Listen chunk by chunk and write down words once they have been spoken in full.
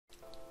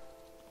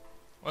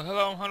Well,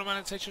 hello, I'm Hanuman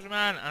and Teacher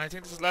Man, and I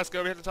think this is the last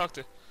girl we had to talk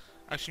to.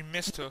 Actually,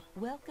 missed her.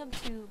 Welcome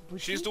to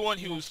She's Boutique the one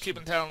who La was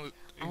keeping Chic. telling,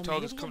 who I'm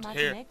told us to Lydia come to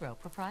here. Montenegro,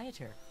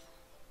 proprietor.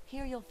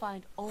 Here you'll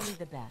find only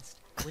the best,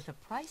 with a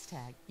price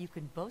tag you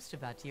can boast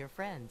about to your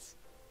friends.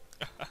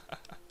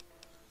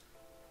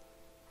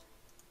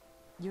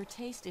 Your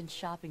taste in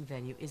shopping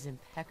venue is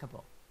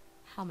impeccable.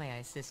 How may I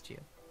assist you?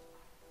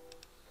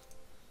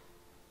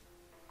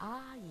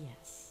 Ah,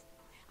 yes.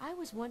 I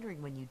was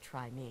wondering when you'd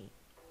try me.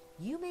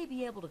 You may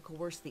be able to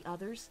coerce the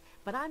others,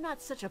 but I'm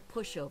not such a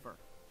pushover.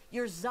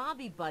 Your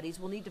zombie buddies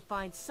will need to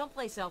find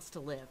someplace else to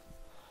live.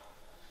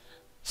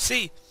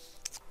 See,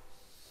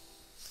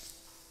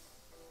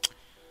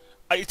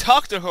 I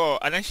talked to her,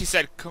 and then she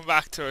said, come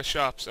back to her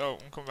shop. So,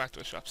 I'm coming back to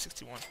her shop,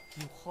 61.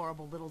 You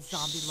horrible little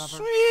zombie lover.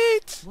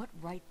 Sweet! What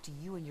right do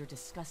you and your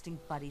disgusting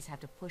buddies have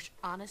to push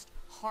honest,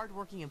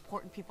 hard-working,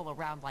 important people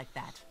around like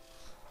that?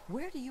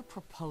 Where do you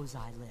propose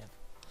I live?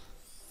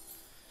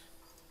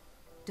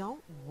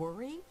 Don't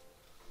worry.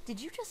 Did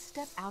you just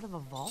step out of a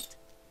vault?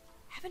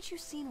 Haven't you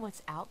seen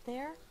what's out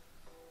there?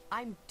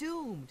 I'm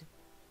doomed.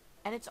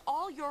 And it's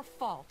all your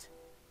fault.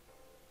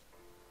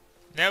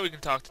 Now we can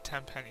talk to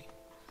Tenpenny.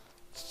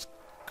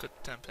 Good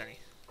Tenpenny.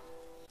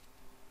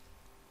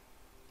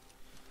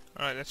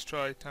 Alright, let's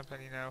try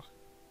Tenpenny now.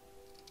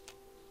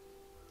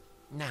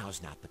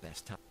 Now's not the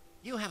best time.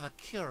 You have a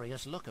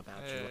curious look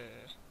about you.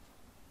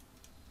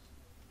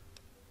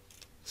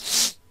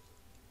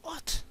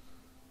 What?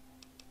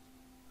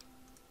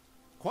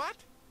 What?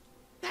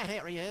 That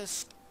area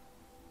is...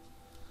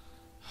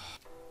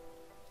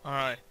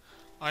 Alright,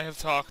 I have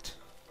talked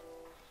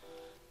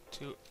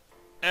to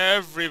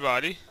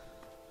everybody.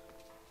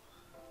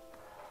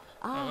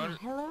 Ah,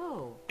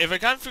 hello. If I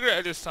can't figure it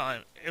out this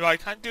time, if I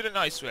can't do it the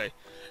nice way,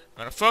 I'm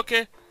gonna fuck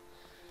it,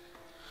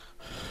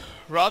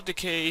 rob the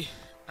key,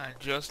 and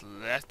just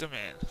let them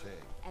in.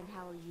 And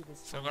how are you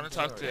this So I'm time gonna of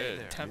talk day?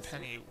 to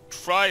Tenpenny,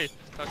 try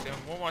talk to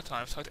him one more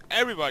time, talk to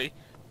everybody,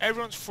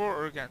 everyone's for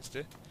or against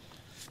it.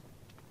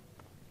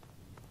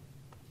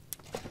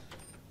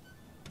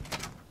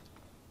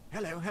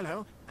 Hello,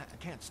 hello. I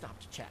can't stop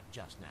to chat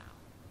just now.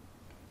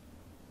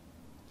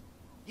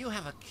 You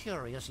have a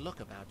curious look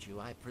about you.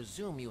 I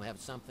presume you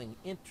have something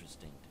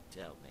interesting to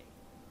tell me.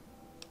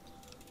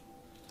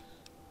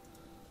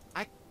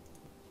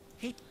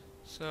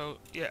 So,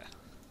 yeah.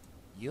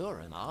 You're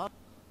an odd...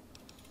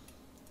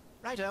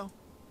 Righto.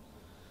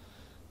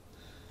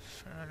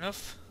 Fair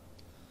enough.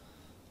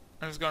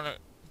 I'm just gonna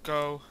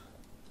go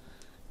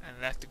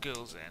and let the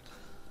ghouls in.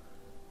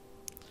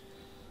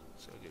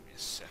 So give me a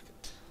second.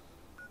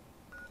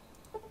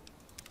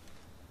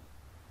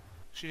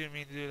 She didn't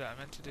mean to do that, I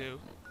meant to do.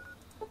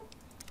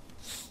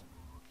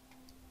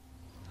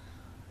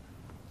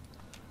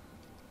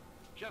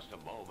 Just a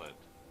moment.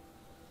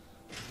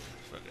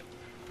 Fuck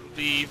it.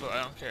 Be evil,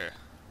 I don't care.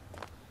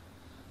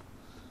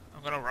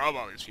 I'm gonna rob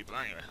all these people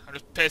anyway. I'm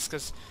just pissed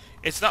because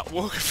it's not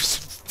working for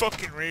some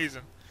fucking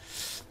reason.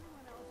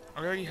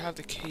 I already have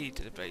the key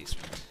to the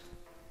basement.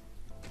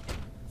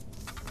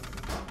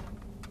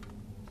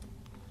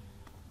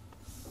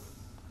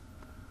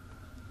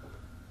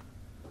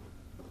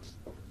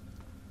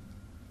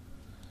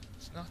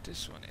 It's not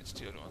this one, it's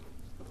the other one.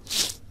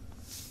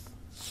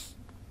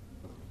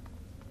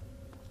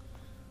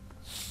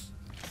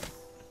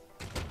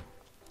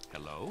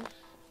 Hello?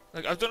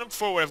 Like, I've done it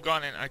before where I've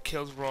gone in and I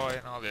killed Roy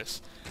and all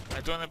this.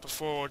 I've done it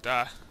before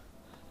that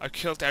I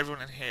killed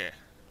everyone in here.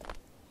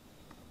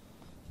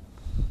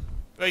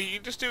 Like, you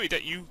can just do it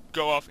that you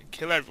go off and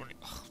kill everyone.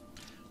 Ugh,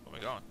 where am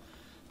I going?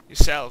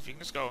 Yourself, you can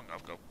just go and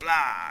go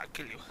blah,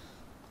 kill you.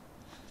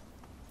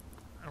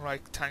 And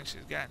right, tanks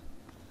you again.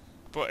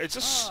 But it's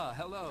just,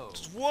 hello.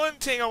 just one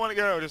thing I want to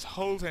get out of this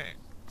whole thing.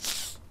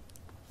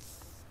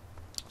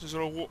 There's a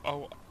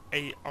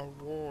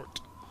award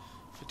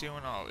for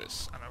doing all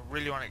this, and I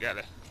really want to get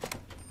it.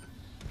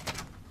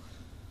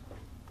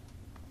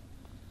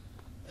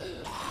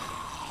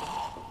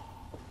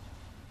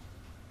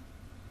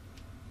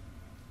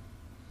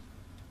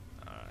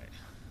 Alright.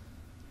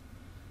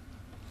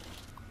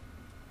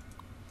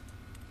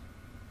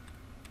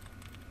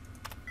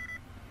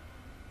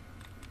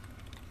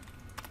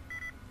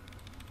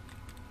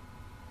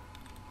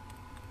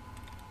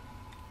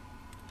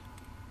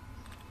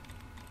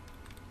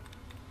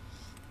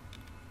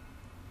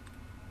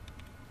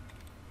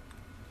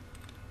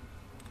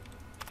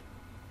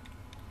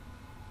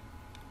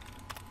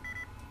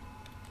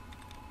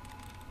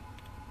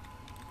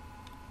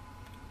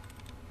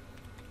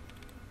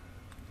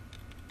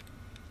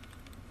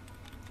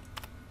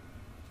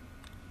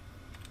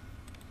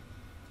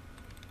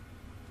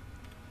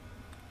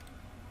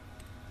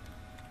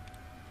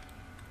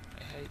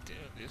 I hate doing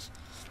this.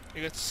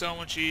 It gets so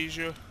much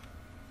easier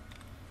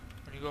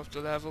when you go up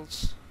the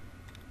levels.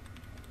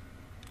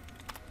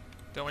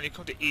 Then when you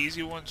come to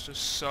easy ones, they're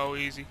so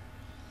easy.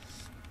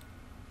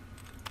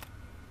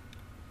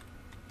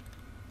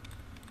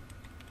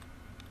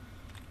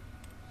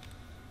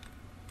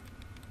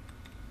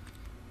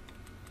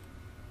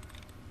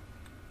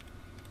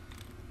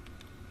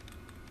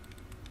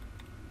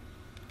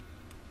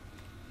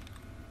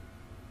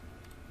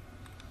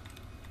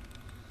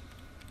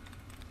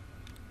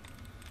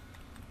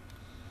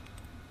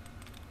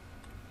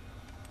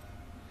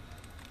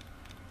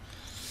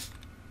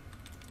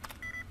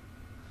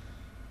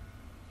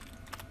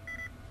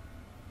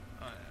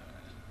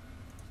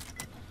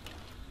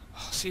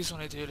 sees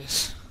when I do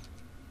this.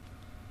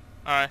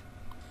 Alright.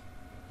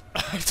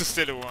 I just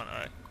did it one,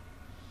 alright.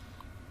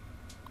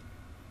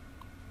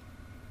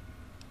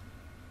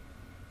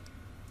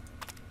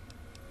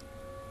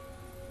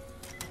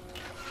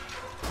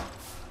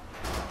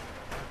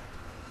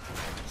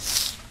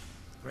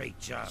 Great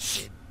job,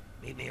 kid.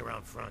 Meet me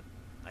around front.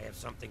 I have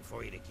something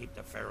for you to keep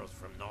the ferals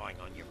from gnawing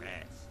on your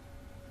ass.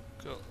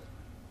 Cool.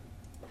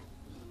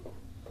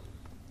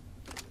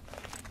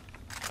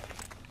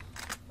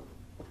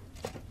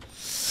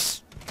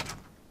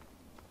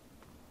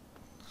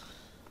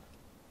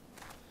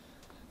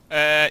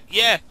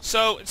 Yeah,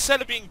 so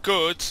instead of being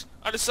good,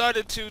 I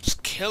decided to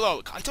just kill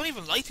all. I don't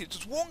even like it.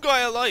 Just one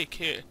guy I like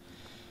here.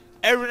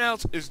 Everyone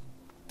else is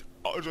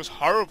just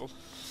horrible.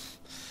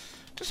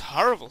 Just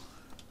horrible.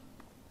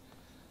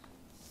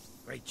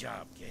 Great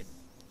job, kid.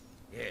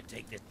 Here,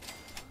 take this.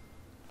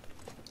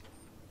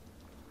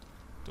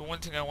 The one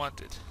thing I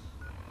wanted.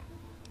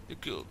 The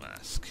ghoul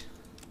mask.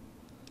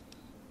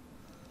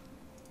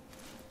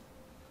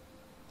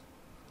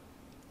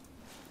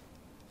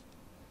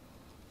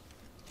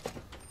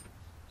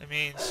 It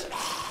means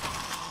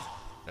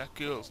that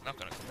ghoul's not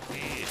gonna come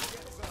here.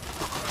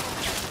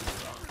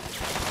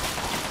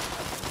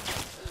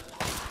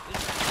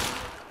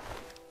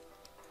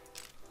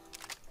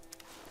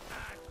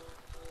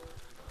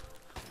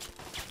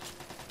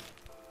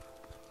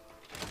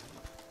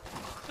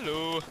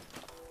 Hello.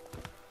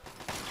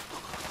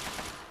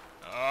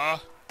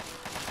 Ah.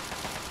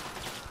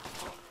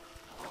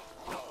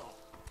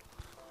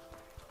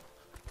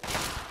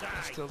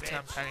 Let's kill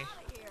Tenpenny.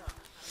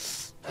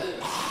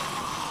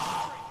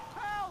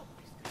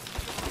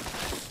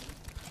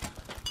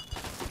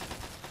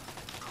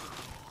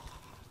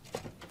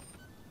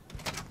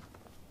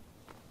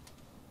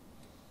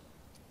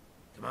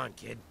 Come on,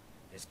 kid.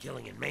 There's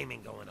killing and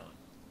maiming going on.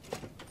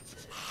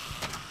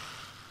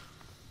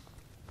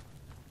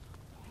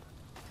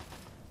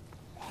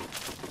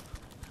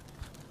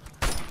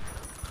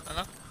 I'm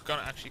not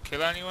gonna actually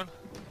kill anyone.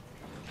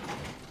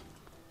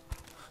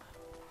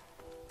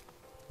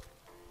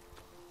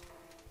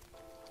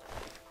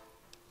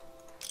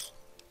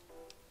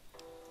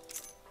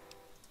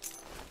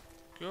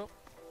 Go.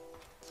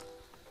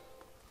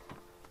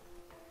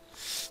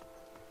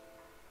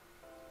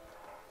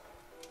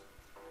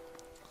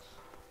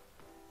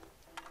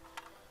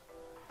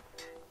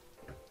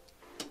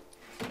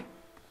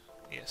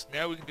 Yes,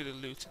 now we can do the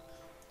looting.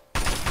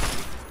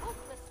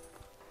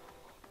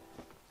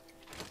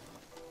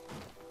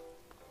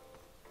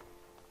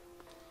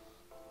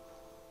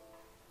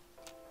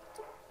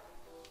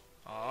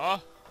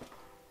 Aww.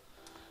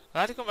 I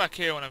had to come back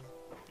here when I'm,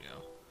 you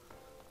know.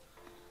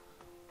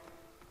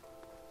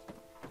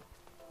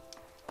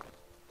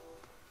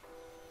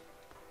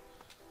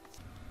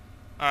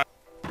 Alright.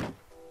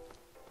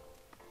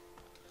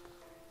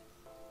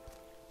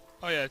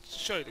 Oh yeah, to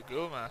show you the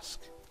ghoul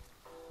mask.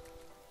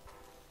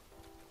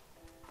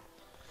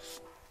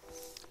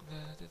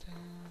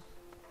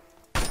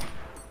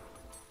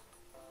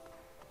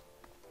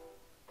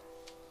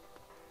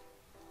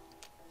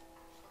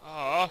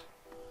 Ah,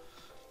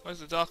 where's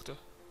the doctor?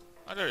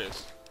 Oh, there it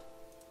is.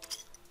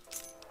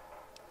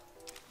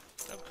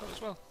 That would come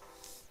as well.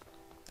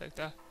 Take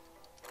that.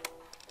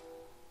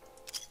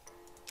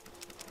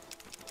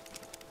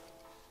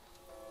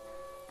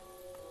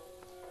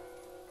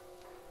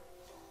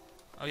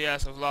 Oh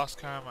yes, I've lost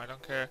karma. I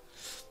don't care.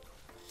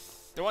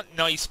 They want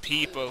nice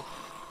people.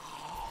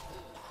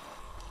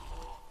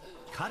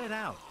 Cut it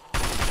out.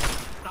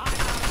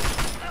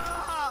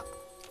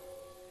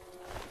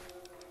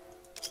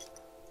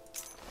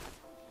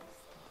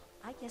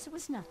 I guess it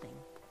was nothing.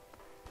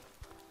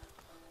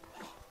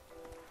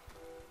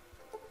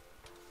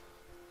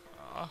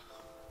 Ah.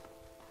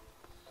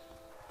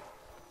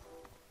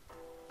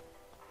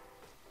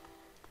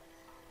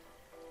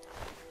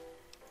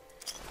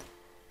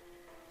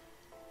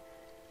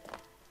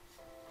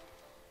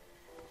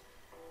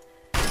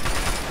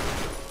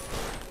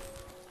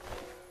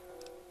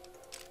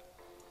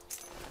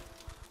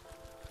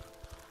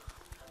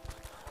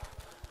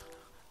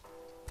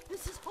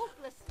 This is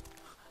hopeless.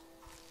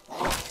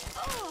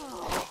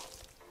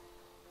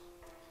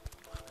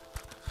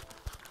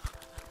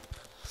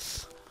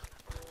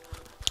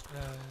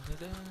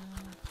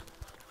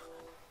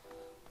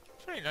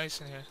 It's very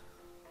nice in here.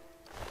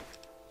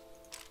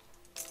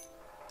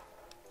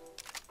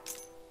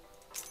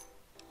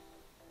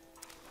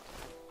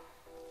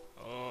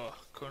 Oh,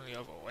 currently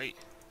overweight.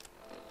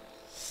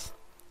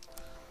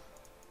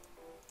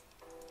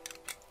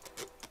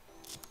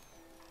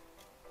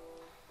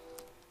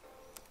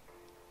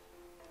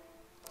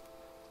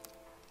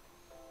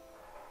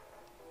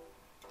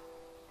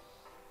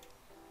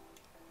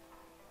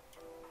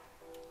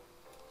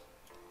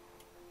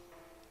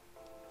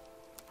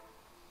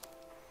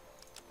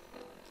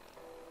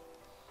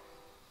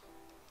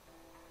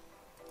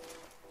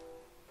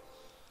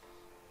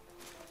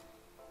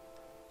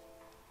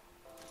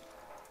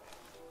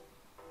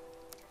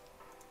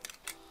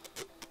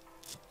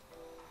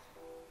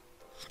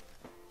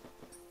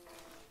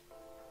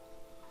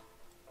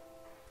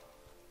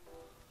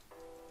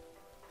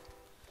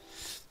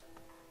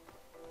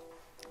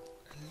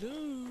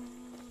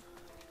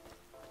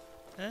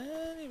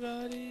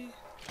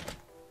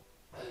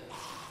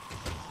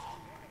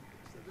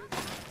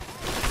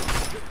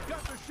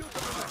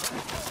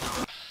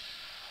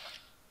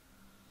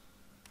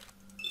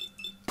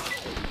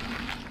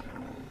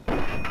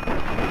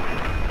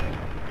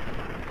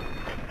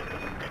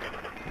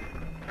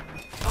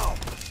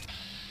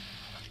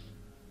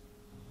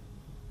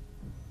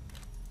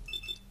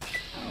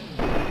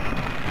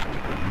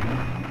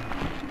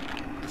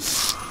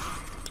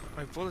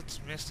 bullets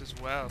missed as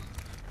well.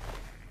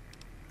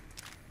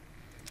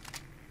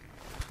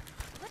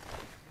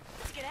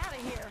 Let's get out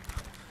of here.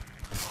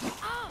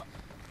 Oh!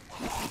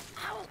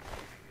 Ow!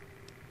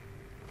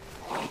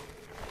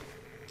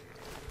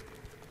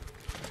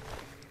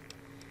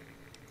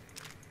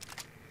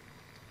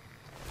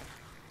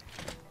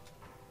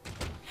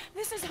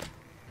 This is...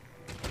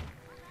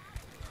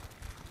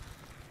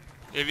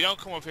 If you don't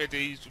come up here,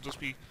 these will just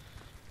be...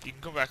 You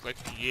can come back like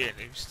in a year and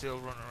they'll still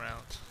run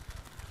around.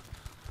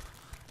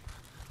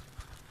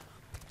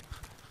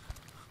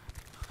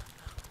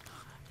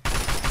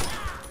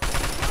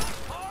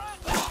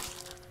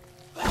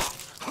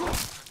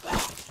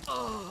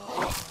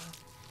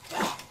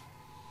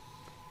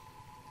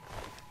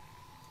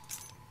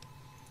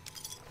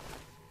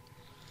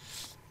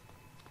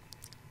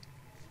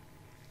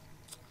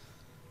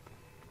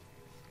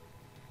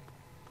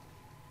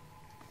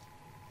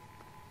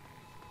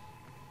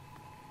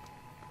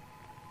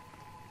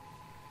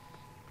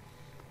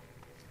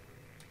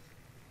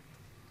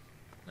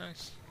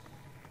 Nice.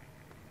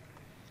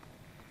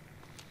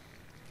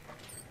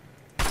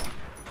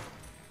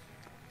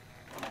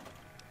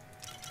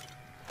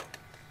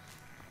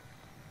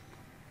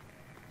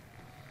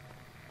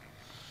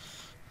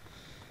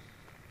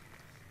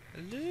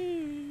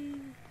 Hello.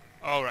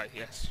 All right.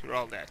 Yes, you're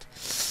all dead.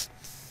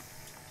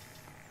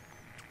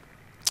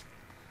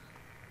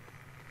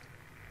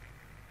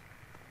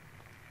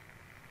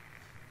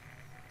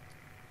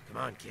 Come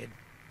on, kid.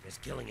 There's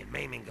killing and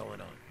maiming going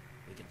on.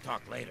 We can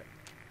talk later.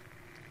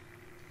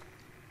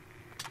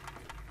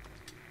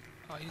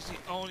 Oh, he's the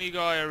only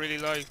guy I really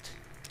liked.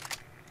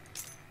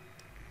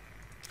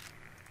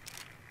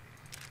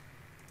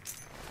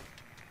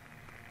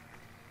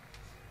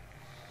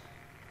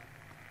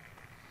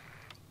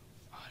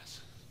 Oh,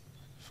 that's...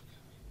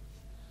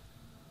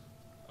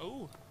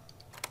 Oh.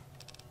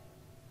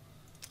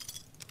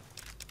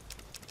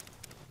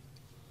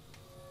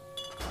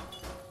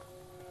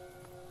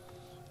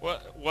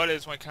 What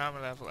is my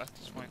camera level at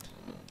this point?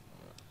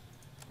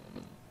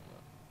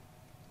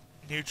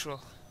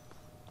 Neutral.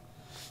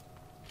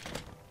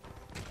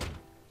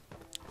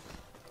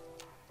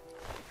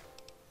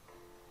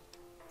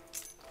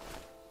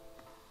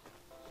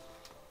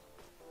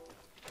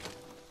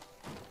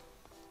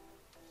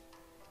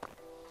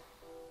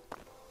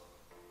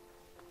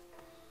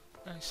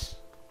 Nice.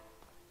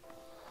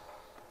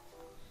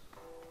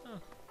 Oh.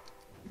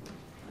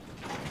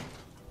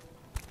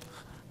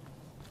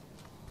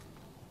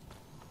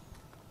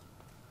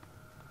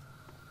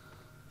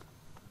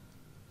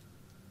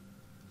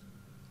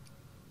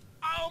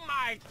 Oh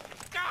my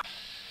God!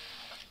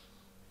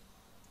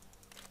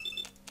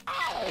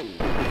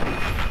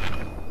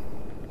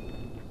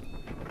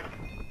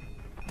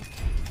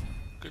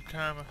 Good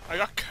karma. I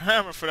got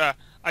karma for that.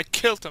 I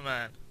killed a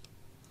man.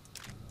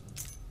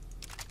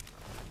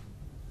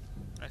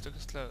 I took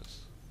his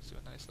clothes. See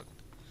what nice looking.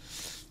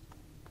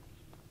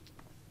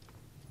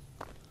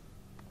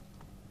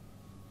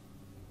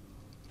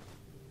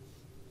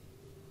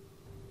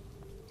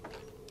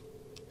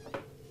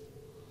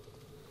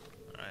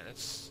 Alright,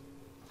 let's...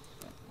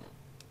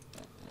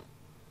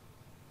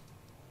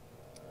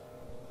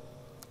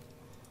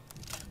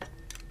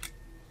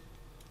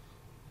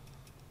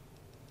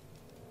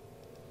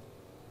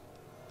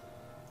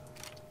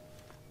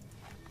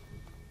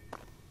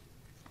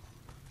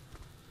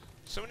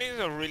 Some of these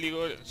are really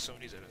good and some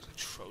of these are just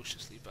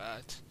atrociously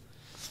bad.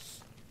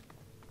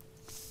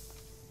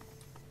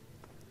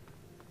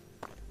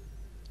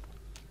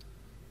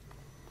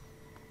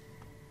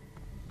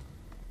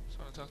 So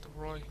I want to talk to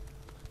Roy.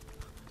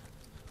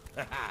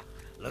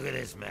 Look at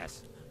this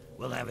mess.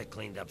 We'll have it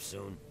cleaned up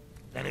soon.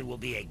 Then it will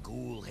be a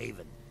ghoul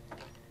haven.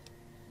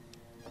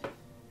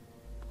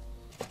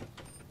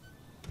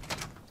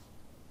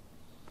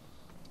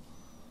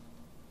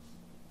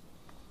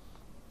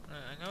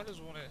 I know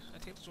there's one. I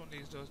think there's one of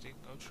these doors that you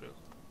can go through.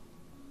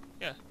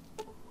 Yeah.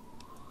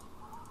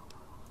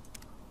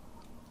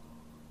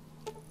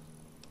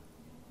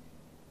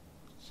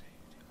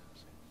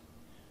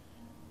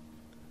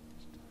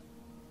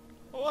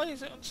 Why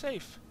is it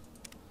unsafe?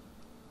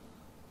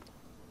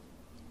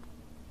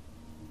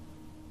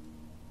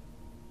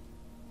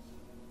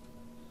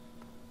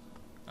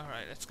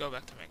 Alright, let's go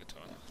back to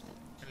Megaton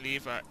and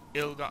leave our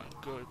ill-gotten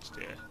goods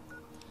there.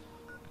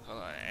 I call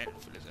that an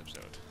end for this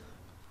episode.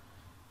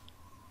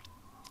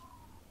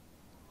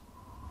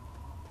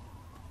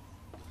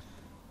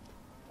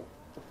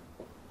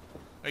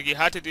 Like, you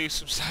had to do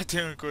some start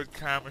doing good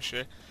karma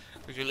shit,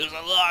 because you lose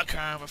a lot of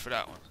karma for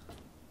that one.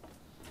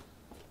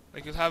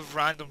 Like, you'll have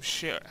random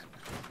shit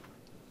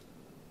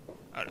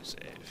out of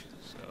save,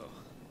 so...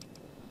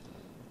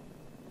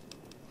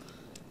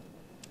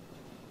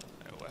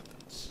 No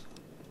weapons.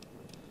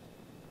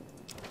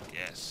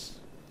 Yes.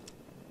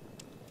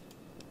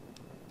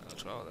 I'll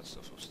try all that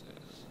stuff upstairs.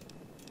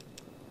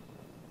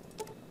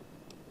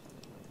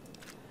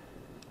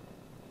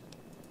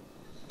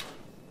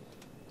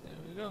 There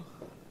we go.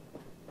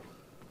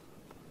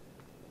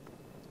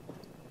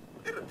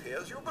 It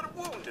appears you've been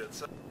wounded,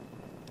 sir.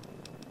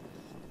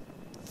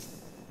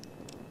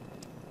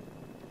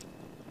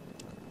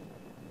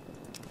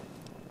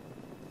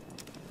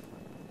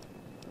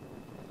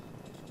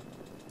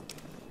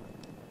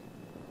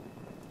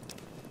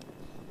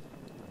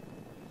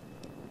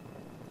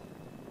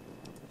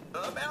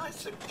 I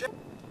suggest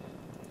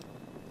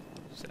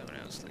 7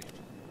 hours sleep.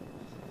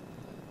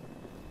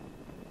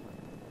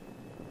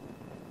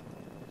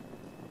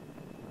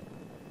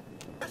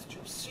 you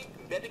seek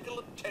medical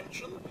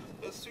attention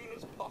as soon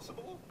as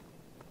possible.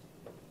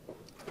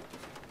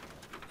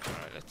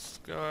 Alright, let's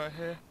go out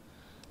here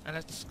and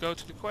let's go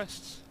to the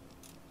quests.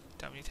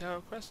 Tammany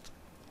Tower quest.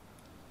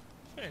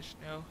 Finished.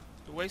 Now,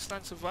 the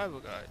Wasteland Survival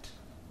Guide.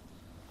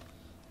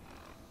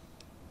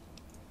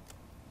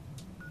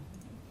 Oh,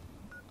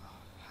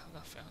 I have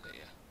not found it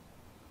yet.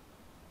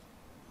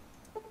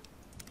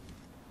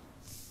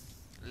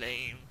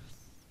 Lame.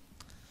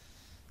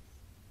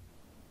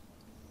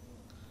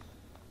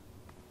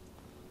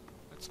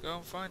 Let's go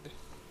and find it.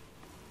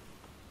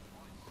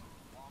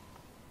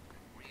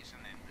 Reason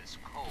in this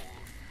cold,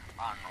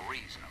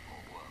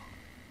 unreasonable world.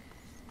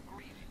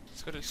 Greetings.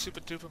 Let's go to Super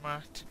Duper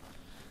Mart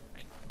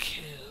and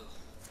kill.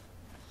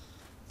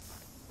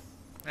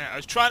 Now, I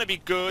was trying to be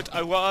good.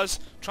 I was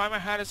trying my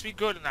hardest to be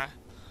good in that,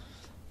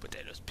 but they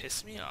just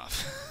pissed me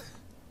off.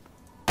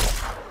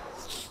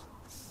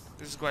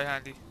 This is quite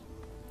handy.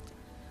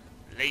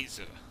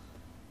 Laser.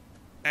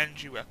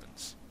 Energy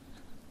weapons.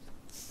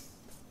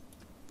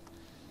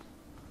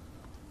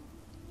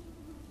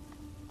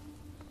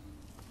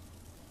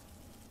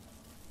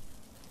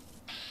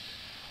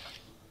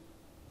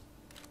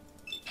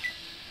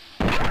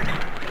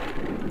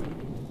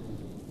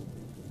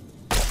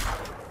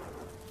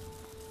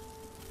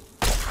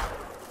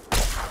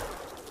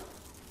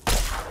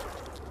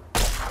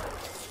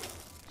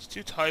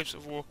 Two types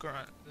of walker.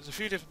 There's a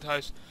few different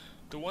types.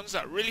 The ones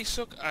that really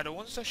suck are the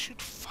ones that shoot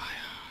fire.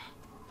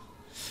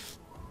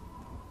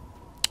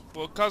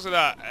 But because of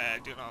that,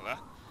 doing all that.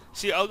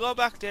 See, I'll go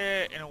back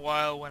there in a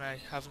while when I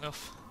have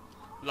enough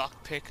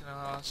lockpick and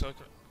all that, so I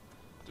can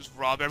just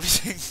rob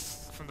everything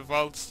from the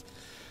vaults.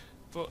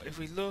 But if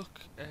we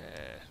look,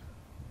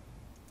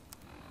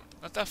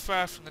 not that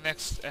far from the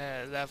next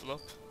level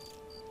up.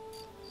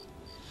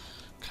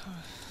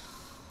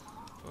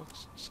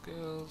 Books,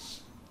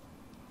 skills.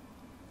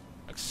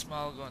 Like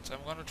small guns.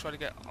 I'm gonna try to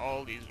get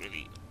all these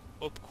really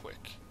up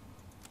quick.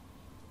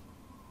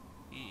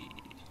 Yeah.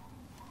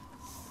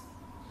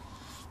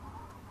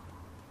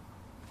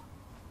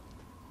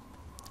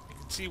 You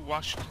can see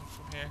Washington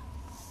from here.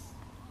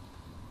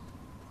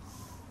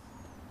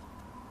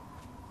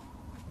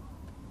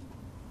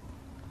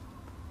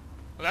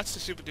 Well, that's the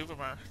Super Duper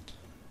Mart.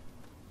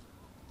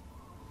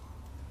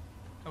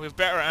 And we have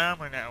better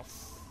armor now.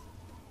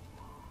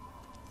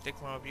 Take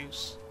more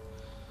abuse.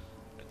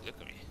 Look at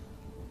me.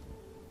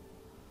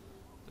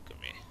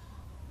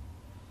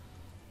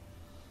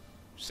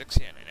 I'm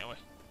 60 and I know it.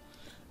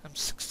 I'm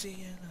 60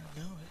 and I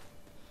know it.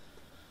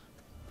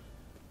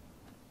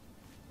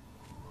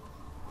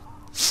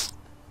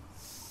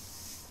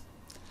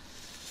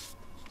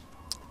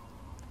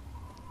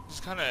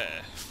 It's kind of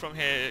from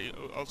here.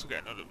 You also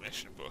get another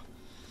mission, but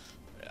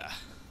yeah.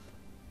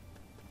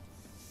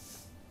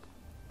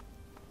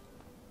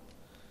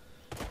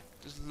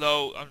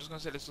 I'm just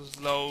gonna say there's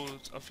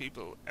loads of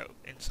people out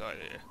inside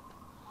here.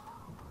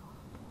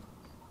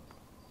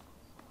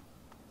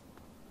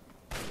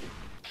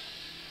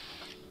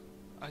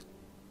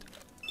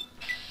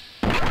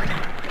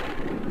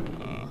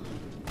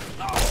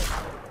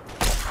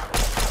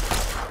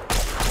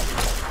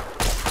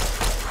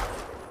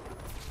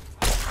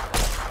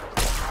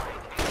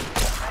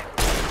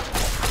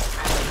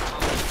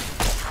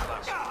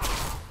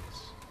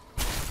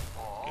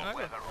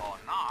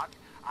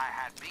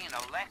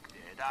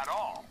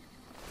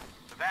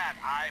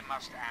 I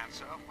must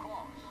answer, of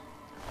course.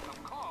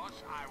 Of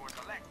course, I was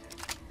elected.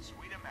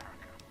 Sweet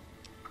America.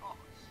 Of course.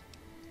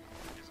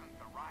 Isn't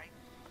the right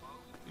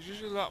vote? There's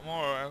usually a lot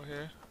more out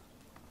here.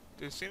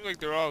 It seems like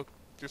they're all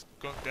just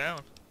going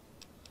down.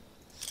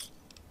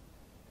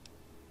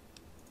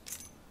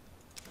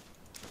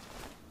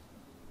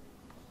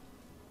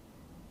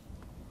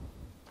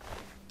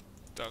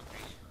 Dog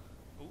meat.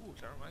 Ooh,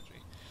 that reminds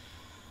me.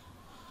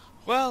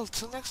 Well,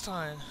 till next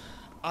time.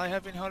 I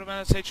have been Hodeman,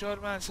 I'll say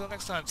Hodeman. Until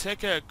next time, take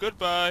care,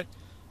 goodbye,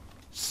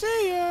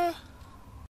 see ya!